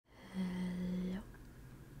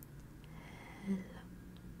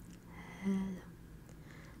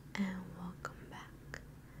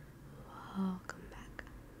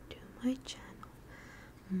my channel.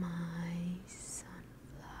 My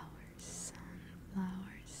sunflowers,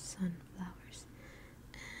 sunflowers,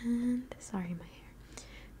 and sorry, my hair.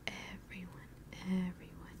 Everyone.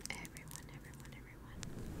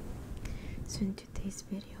 So in today's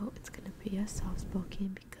video, it's gonna be a soft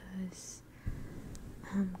spoken because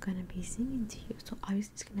I'm gonna be singing to you. So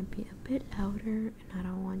obviously it's gonna be a bit louder, and I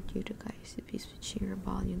don't want you to guys to be switching your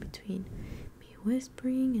volume between me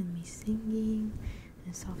whispering and me singing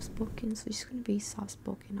and soft spoken. So it's gonna be soft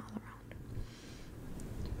spoken all around.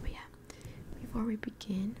 But yeah, before we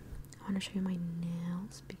begin, I want to show you my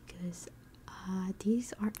nails because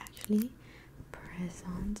these are actually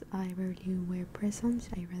press-ons. I rarely wear press-ons.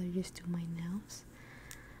 I rather just do my nails.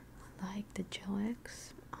 I like the Gel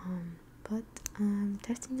X, but I'm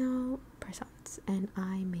testing out press-ons, and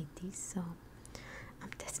I made these, so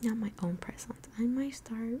I'm testing out my own press-ons. I might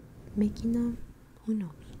start making them. Who knows?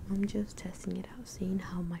 I'm just testing it out, seeing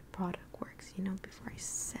how my product works, you know, before I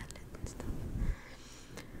sell it and stuff.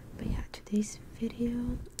 But yeah, today's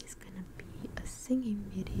video is gonna be a singing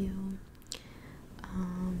video.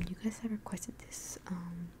 You guys have requested this,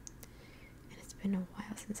 and it's been a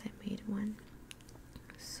while since I made one,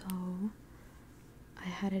 so I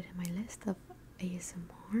had it in my list of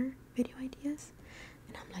ASMR video ideas,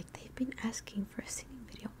 and I'm like, they've been asking for a singing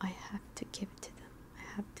video. I have to give it to them. I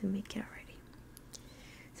have to make it already.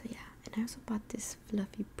 So yeah, and I also bought this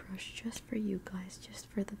fluffy brush just for you guys, just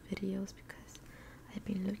for the videos, because I've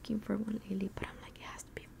been looking for one lately, but I'm like, it has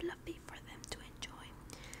to be fluffy for them to enjoy.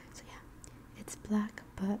 So yeah, it's black,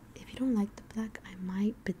 but if you don't like the black, I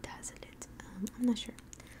might bedazzle it. I'm not sure.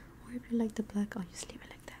 Or if you like the black, I'll just leave it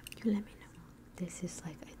like that. You let me know. This is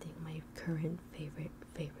like, I think, my current favorite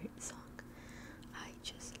song. I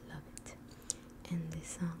just love it. And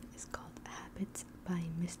this song is called Habits by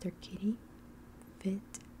Mr. Kitty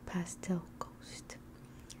ft.PASTEL Ghost.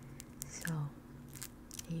 So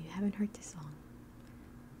if you haven't heard this song,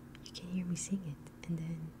 you can hear me sing it, and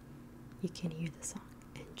then you can hear the song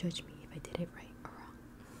and judge me if I did it right or wrong.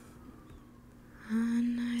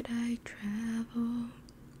 One night I travel,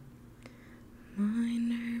 my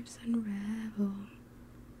nerves unravel.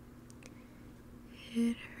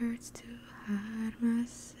 It hurts to hide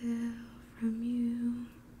myself from you.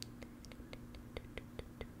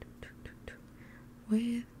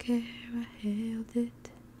 With care I held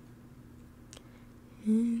it,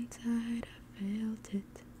 inside I felt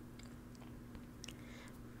it.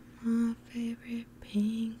 My favorite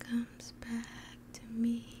pain comes back to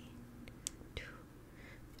me.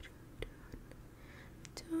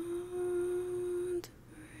 Don't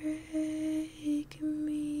break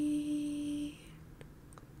me.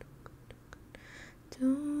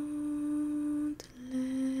 Don't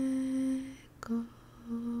let go.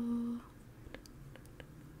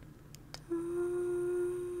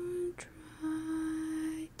 Don't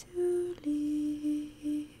try to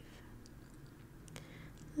leave.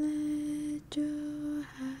 Let your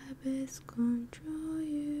habits control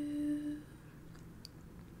you.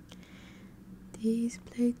 These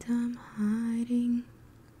playtime hiding,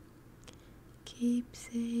 keep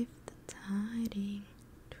safe the tiding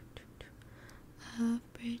of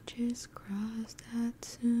bridges crossed that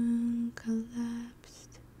soon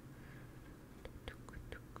collapsed.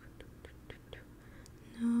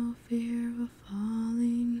 No fear of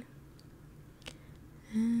falling,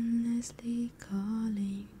 endlessly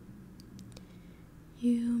calling.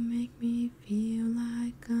 You make me feel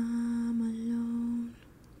like I'm alone.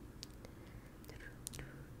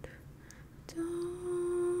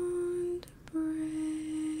 Don't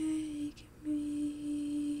break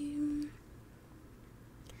me.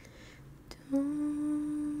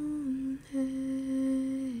 Don't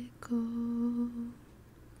let go.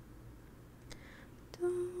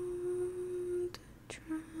 Don't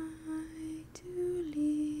try to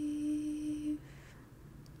leave.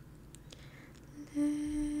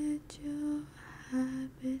 Let your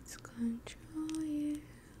habits control you.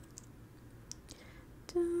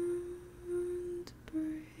 Don't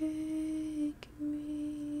break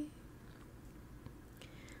me.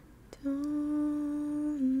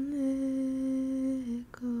 Don't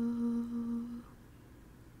let go.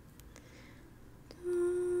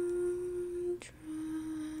 Don't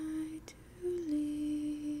try to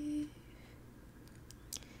leave.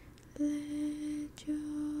 Let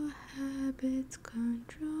your habits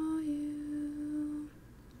control you.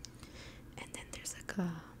 And then there's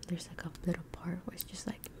like a little part where it's just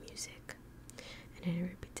like music, and then I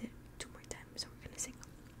repeat it 2 more times. So we're gonna sing.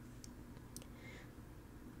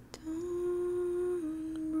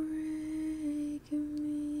 Don't break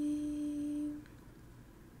me.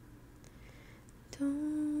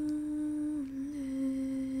 Don't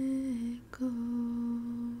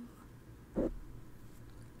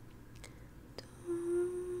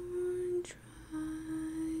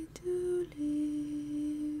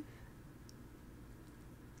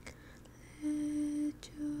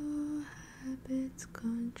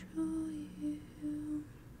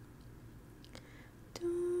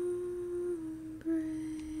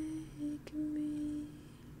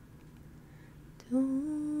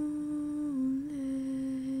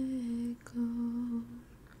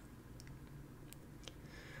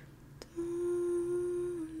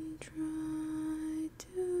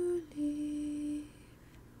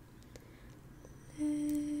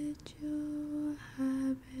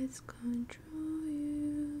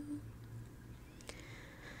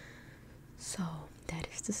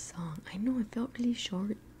felt really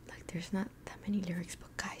short. Like there's not that many lyrics,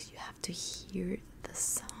 but guys, you have to hear the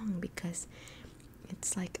song because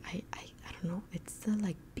it's like I don't know, it's the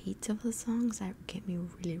like beats of the songs that get me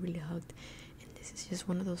really really hooked. And this is just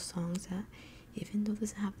one of those songs that even though it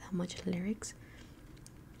doesn't have that much lyrics,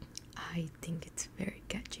 I think it's very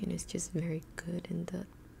catchy and it's just very good. And the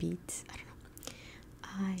beats, I don't know,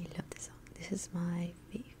 I love this song. This is my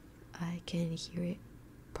fave. I can hear it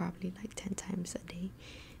probably like 10 times a day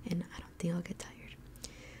and I don't think I'll get tired.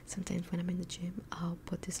 Sometimes when I'm in the gym, I'll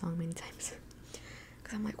put this song many times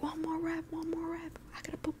because I'm like, one more rap, I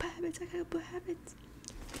gotta put habits.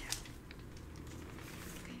 Yeah.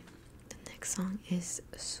 Okay, the next song is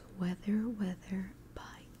Sweater Weather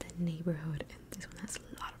by The Neighborhood, and this one has a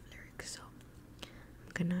lot of lyrics, so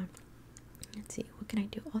I'm gonna, let's see, what can I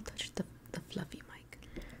do? I'll touch the fluffy mic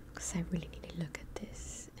because I really need to look at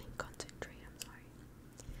this and concentrate. I'm sorry.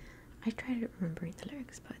 I try to remembering the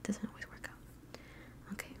lyrics, but it doesn't always work out.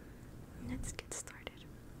 Okay, let's get started.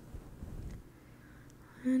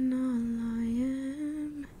 And all I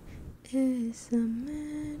am is a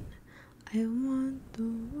man. I want the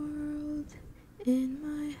world in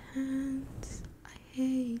my hands. I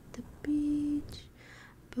hate the beach,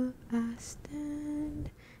 but I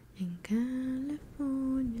stand in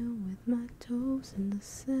California with my toes in the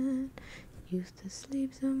sand. Use the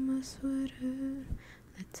sleeves of my sweater.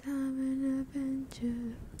 Let's have an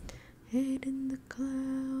adventure. Head in the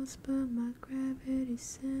clouds, but my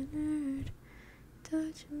gravity's centered.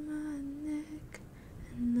 Touch my neck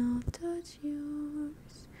and I'll touch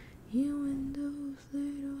yours. You and those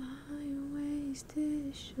little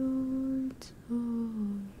high-waisted shorts.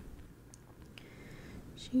 Oh,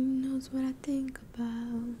 she knows what I think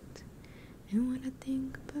about, and what I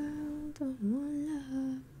think about. Oh, one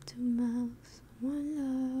love, 2 mouths, one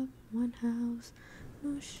love, one house.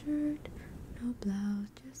 No shirt, no blouse,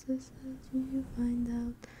 just as you find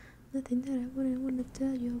out. Nothing that I wouldn't want to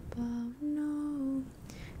tell you about, no,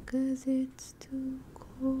 'cause it's too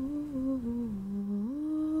cold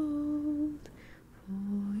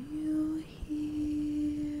for you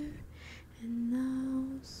here and now,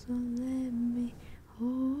 so let me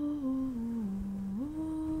hold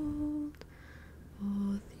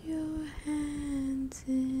both your hands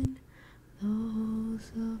in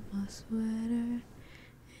those of my sweater. And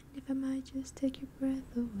if I might just take your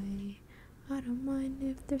breath away, I don't mind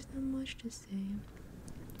if there's not much to say.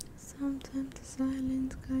 Sometimes the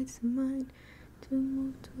silence guides the mind to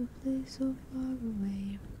move to a place so far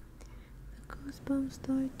away. The goosebumps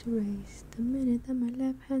start to race the minute that my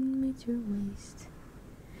left hand meets your waist.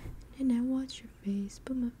 And then I watch your face,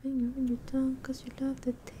 put my finger in your tongue 'cause you love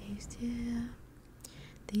the taste, yeah.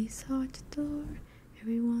 These hearts adore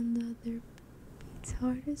everyone that their beats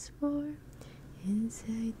heart is for.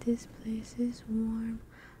 Inside this place is warm,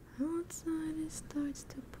 outside it starts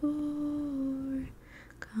to pour.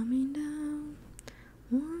 Coming down,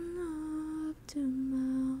 one love, 2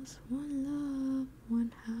 mouths, one love,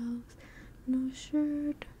 one house. No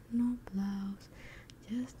shirt, no blouse,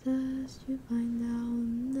 just as you find out.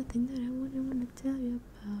 Nothing that I wouldn't want to tell you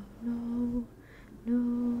about, no,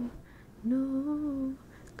 no, no,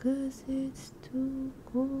 'cause it's too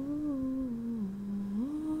cold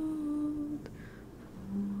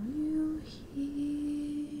for you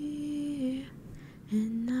here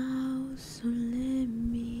and now, so let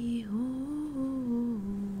me hold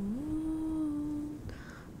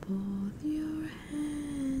both your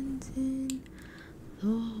hands in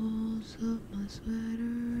those of my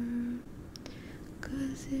sweater,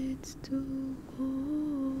 'cause it's too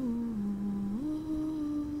cold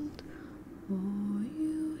for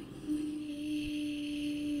you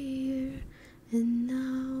here and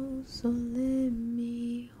now, so let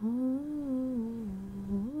me hold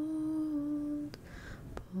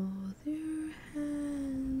both your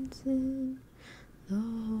hands in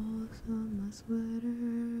those of my sweater.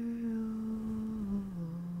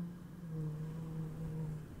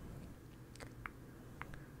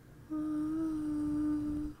 Oh,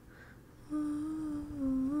 oh, oh,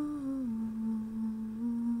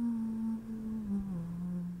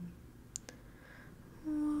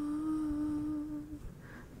 oh,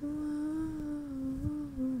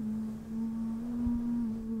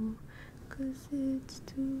 'cause it's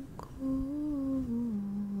too cold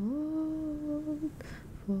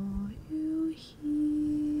for you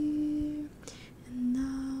here and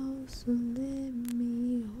now, so let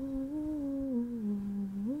me hold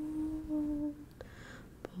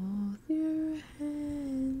both your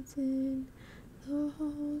hands in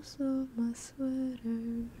those of my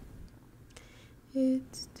sweater.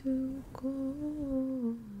 It's too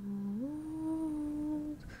cold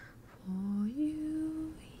for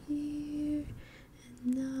you here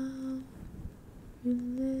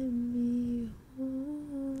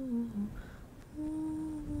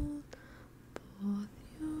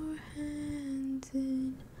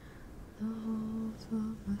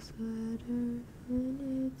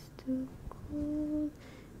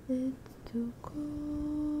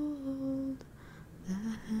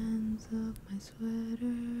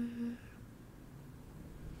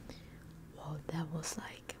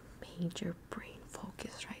hold your brain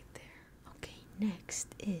focus right there. Okay, next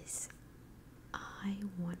is I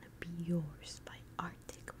Wanna Be Yours by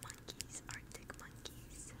Arctic Monkeys. Arctic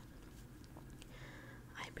Monkeys.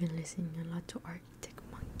 I've been listening a lot to Arctic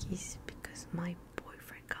Monkeys because my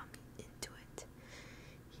boyfriend got me into it.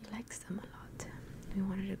 He likes them a lot. We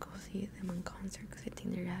wanted to go see them on concert because I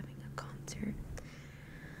think they're having a concert.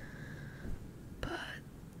 But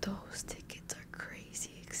those tickets are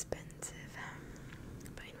crazy expensive.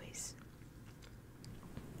 But anyways,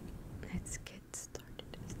 let's get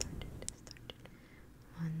started.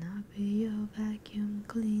 Wanna be your vacuum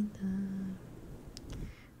cleaner,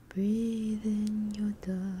 breathe in your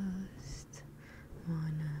dust.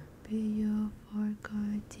 Wanna be your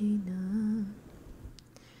Forcartina,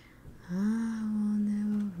 I will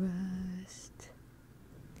never rust.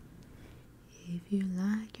 If you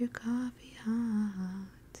like your coffee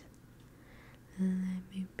hot, let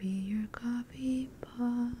me be your coffee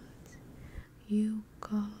pot. You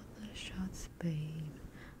call the shots, babe,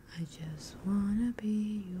 I just wanna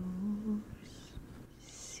be yours.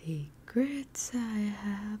 Secrets I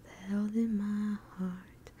have held in my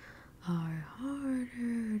heart are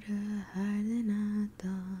harder to hide than I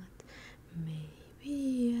thought.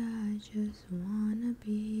 Maybe I just wanna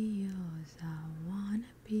be yours. I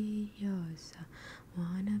wanna be yours. I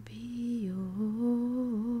wanna be yours.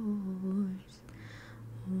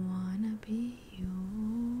 Wanna be yours.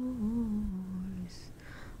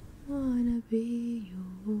 Wanna be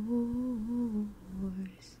yours.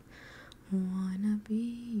 Wanna be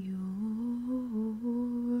yours.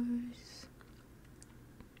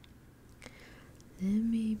 Let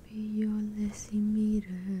me be your Leslie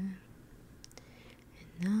meter,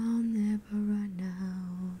 and I'll never run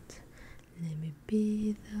out. Let me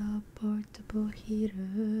be the portable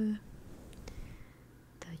heater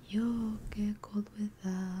that you'll get cold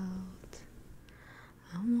without.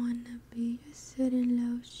 I wanna be your setting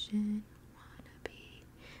lotion. Wanna be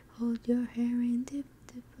hold your hair in deep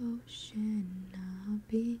devotion. I'll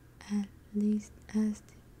be at least as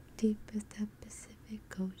deep as the Pacific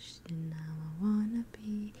Ocean. Now I wanna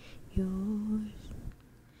be yours.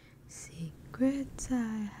 Secrets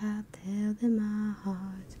I have held in my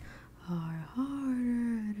heart are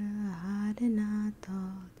harder to hide than I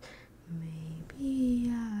thought.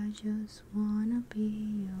 Maybe I just wanna be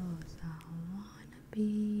yours. I wanna be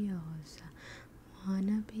yours. I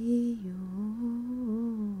wanna be yours.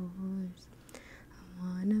 I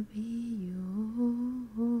wanna be yours.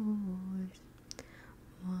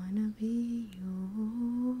 Wanna be yours.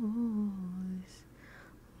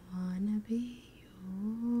 Wanna be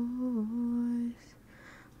yours.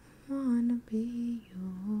 Wanna be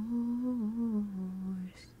yours.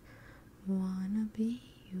 Wanna be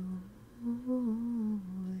yours.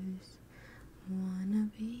 Wanna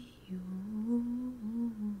be yours.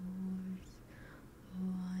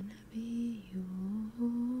 Wanna be yours.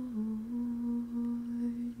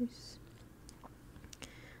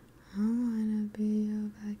 I wanna be your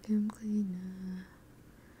vacuum cleaner,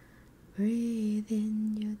 breathe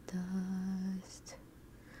in your dust.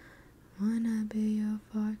 Wanna be your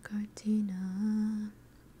Forcartina,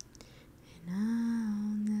 and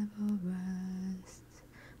I'll never rust.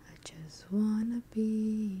 I just wanna be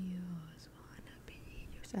yours, wanna be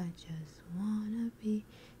yours. I just wanna be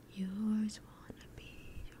yours, wanna be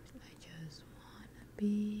yours. I just wanna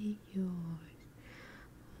be yours,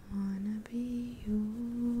 wanna be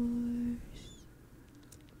yours.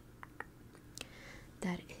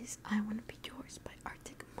 That is I Wanna Be Yours by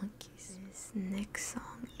Arctic Monkeys. This next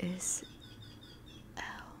song is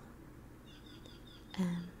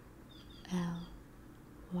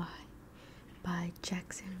LMLY by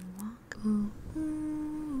Jackson Wang. Ooh,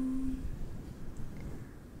 ooh,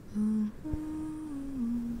 ooh,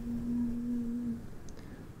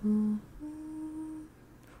 ooh.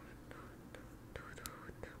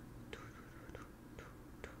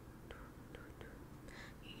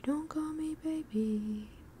 You don't call me baby,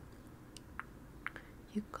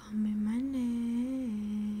 you call me my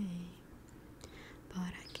name, but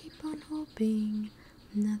I keep on hoping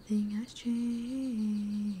nothing has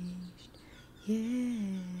changed.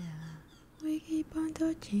 Yeah, we keep on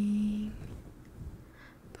touching,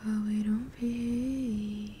 but we don't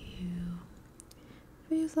feel.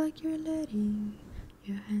 Feels like you're letting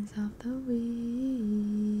your hands off the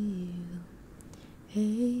wheel.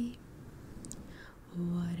 Hey,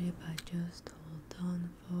 what if I just hold on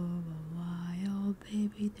for a while?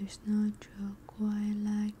 Baby, there's no drug quite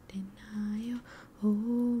like denial.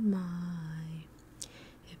 Oh my,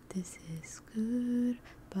 if this is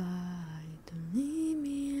goodbye, don't leave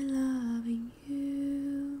me loving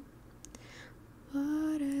you.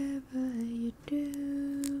 Whatever you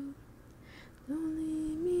do,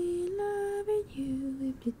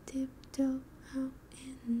 you tiptoe out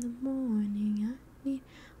in the morning, I need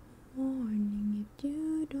a warning if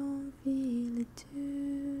you don't feel it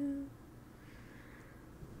too.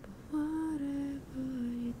 But whatever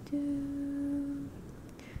you do,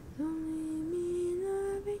 don't leave me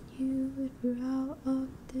loving you. If you're out of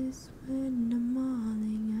this when I'm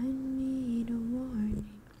mauling, I need a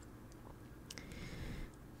warning.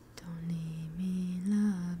 Don't leave me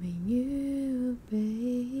loving you,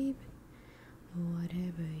 babe.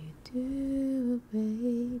 Whatever you do,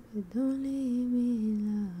 babe, don't leave me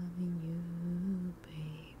loving you,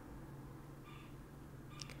 babe.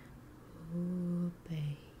 Oh,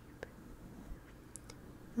 babe.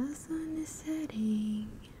 The sun is setting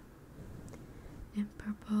in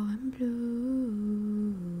purple and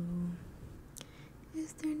blue.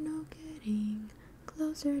 Is there no getting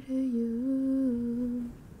closer to you?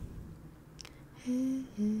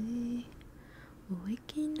 Hey,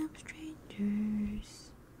 waking up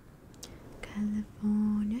strangers,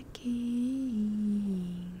 California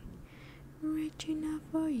king, reaching out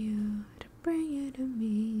for you to bring it to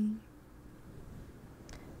me.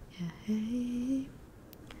 Yeah, hey,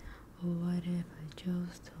 whatever,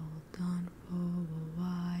 just hold on for a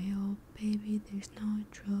while, baby. There's no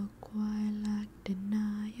drug quite like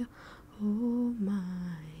denial. Oh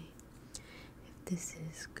my, if this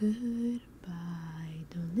is goodbye,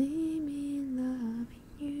 don't leave me loving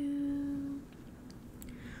you.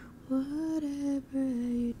 Whatever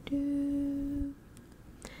you do,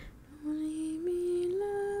 don't leave me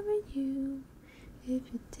loving you. If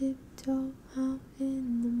you tiptoe out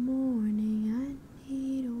in the morning, I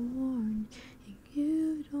need a warning, and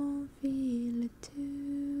you don't feel it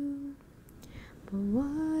too. But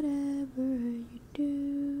whatever you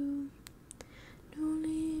do, don't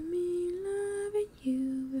leave me loving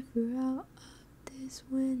you. If you're out of this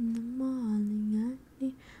when I'm mauling, I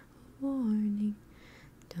need a warning.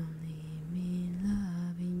 Don't leave me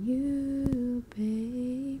loving you,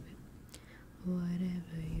 babe.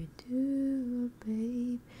 Whatever you do,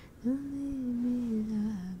 babe, don't leave me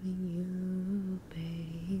loving you,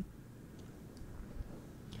 babe.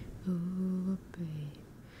 Oh, babe,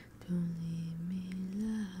 don't leave me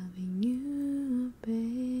loving you,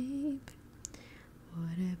 babe.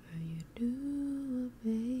 Whatever you do,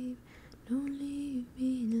 babe, don't leave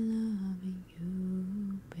me loving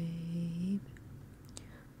you, babe.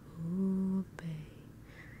 Oh, babe,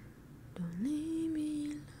 don't leave me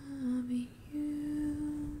loving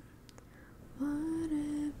you.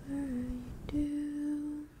 Whatever you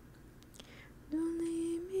do, don't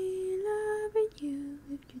leave me loving you.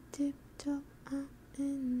 If you tiptoe out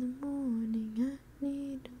in the morning, I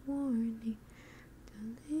need a warning.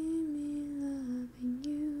 Don't leave me loving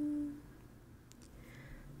you.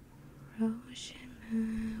 Rose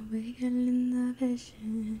shimmer, wiggle in the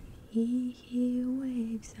vision. He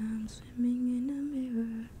waves, I'm swimming in a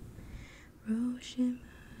mirror. Rose shimmer,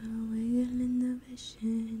 wiggle in the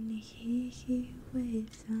vision. He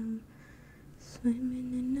waves, I'm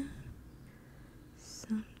swimming in a.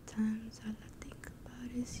 Sometimes all I think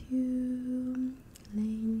about is you.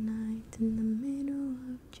 Late night in the middle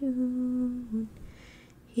of June.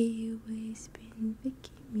 He always been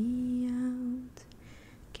picking me out.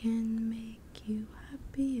 Can make you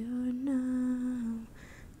happier now.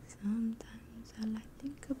 Sometimes all I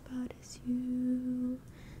think about is you.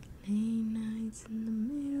 Late nights in the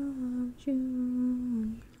middle of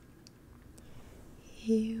June.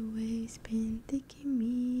 He always been taking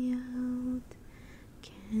me out.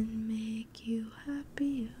 Can make you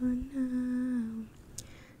happier now.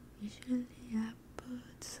 Usually I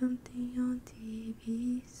put something on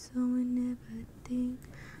TV, so I never think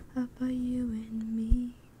about you and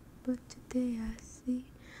me. But today I see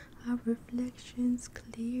our reflections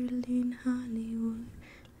clearly in Hollywood,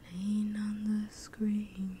 laying on the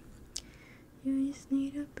screen. You just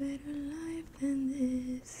need a better life than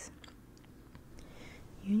this.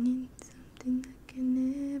 You need something I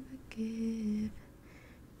can never give.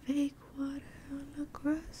 Fake water all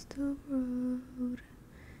across the road.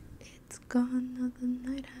 It's gone, now the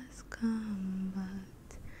night has come,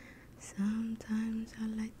 but sometimes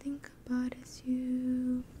all I think about is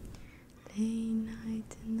you. Late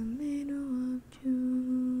night in the middle of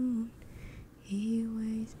June. He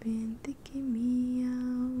always been taking me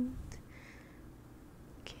out.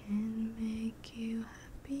 Can make you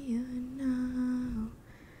happier now.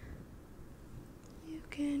 You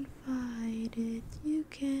can fight it, you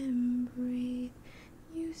can breathe.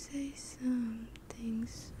 You say something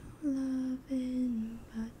so loving,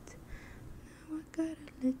 but now I gotta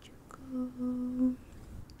let you go.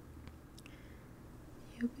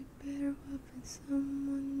 You'll be better off with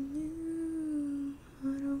someone new. I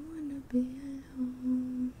don't wanna be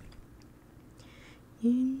alone.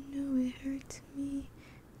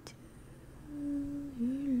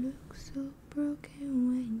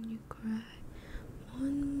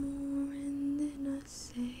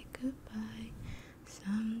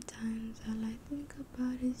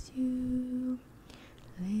 is you.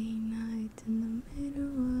 Late night in the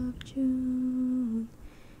middle of June.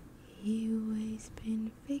 You always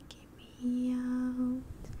been faking me out.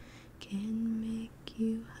 Can make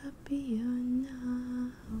you happier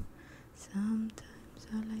now. Sometimes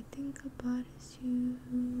all I think about is you.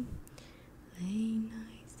 Late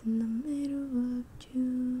nights in the middle of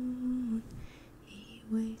June. He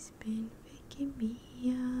always been faking me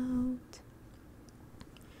out.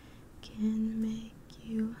 Can make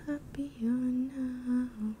you happier now.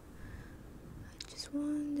 I just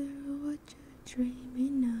wonder what you're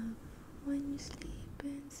dreaming of when you sleep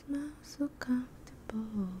and smile so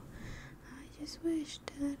comfortable. I just wish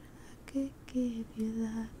that I could give you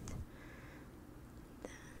that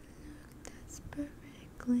look that's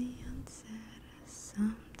perfectly unsaid.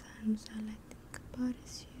 Sometimes all I think about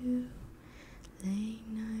is you. Late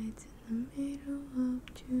nights in the middle of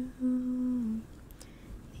June.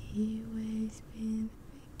 He always been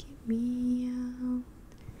faking me out.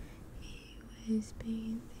 He always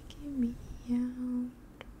been faking me out.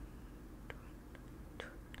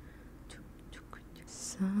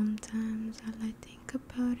 Sometimes all I think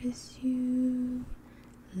about is you.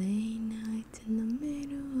 Late night in the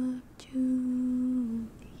middle of June.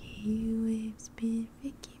 He always been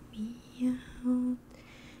faking me out.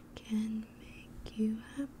 Can make you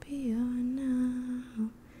happier now.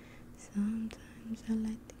 Sometimes all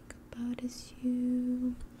I think about is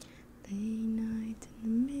you. Late night in the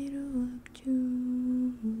middle of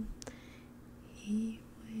June. He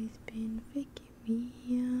always been faking me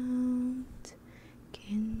out.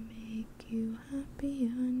 Can make you happier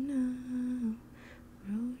now.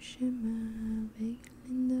 Rose shimmer, bagel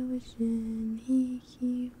in the vision. He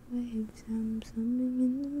waves, I'm swimming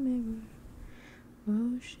in the mirror.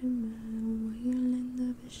 Rose shimmer, bagel in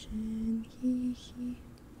the vision. He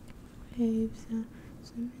waves, I'm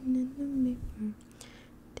swimming in the mirror.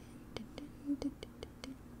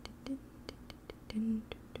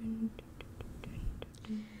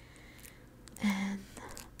 And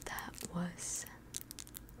that was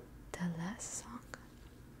the last song.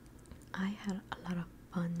 I had a lot of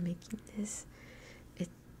fun making this. It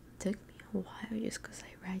took me a while just because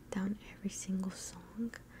I write down every single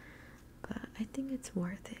song, but I think it's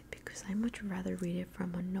worth it because I much rather read it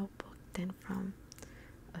from a notebook than from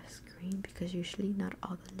a screen, because usually not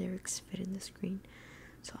all the lyrics fit in the screen.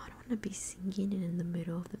 So I don't want to be singing and in the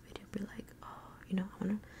middle of the video be like, oh, you know, I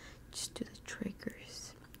want to just do the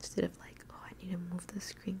triggers instead of like, oh, I need to move the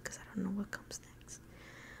screen because I don't know what comes next.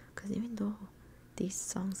 Because even though these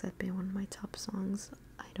songs have been one of my top songs,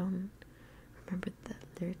 I don't remember the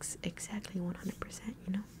lyrics exactly 100%,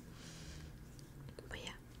 you know. But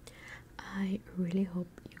yeah, I really hope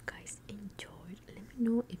you guys enjoyed. Let me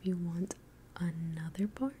know if you want another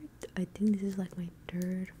part. I think this is like my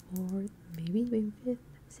third, fourth, maybe even fifth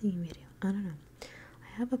singing video. I don't know.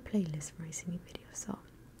 I have a playlist for my singing videos, so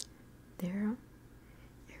there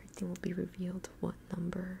everything will be revealed what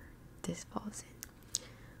number this falls in.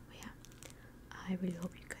 But yeah, I really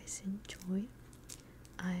hope you guys enjoy.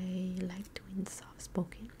 I like doing soft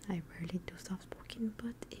spoken. I rarely do soft spoken,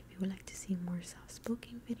 but if you would like to see more soft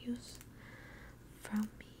spoken videos from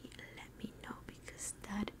me, let me know, because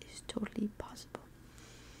that is totally possible.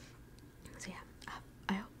 So yeah,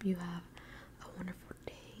 I hope you have a wonderful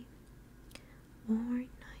day or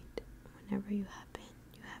night whenever you happen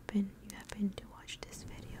to watch this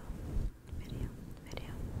video, and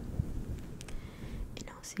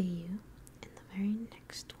I'll see you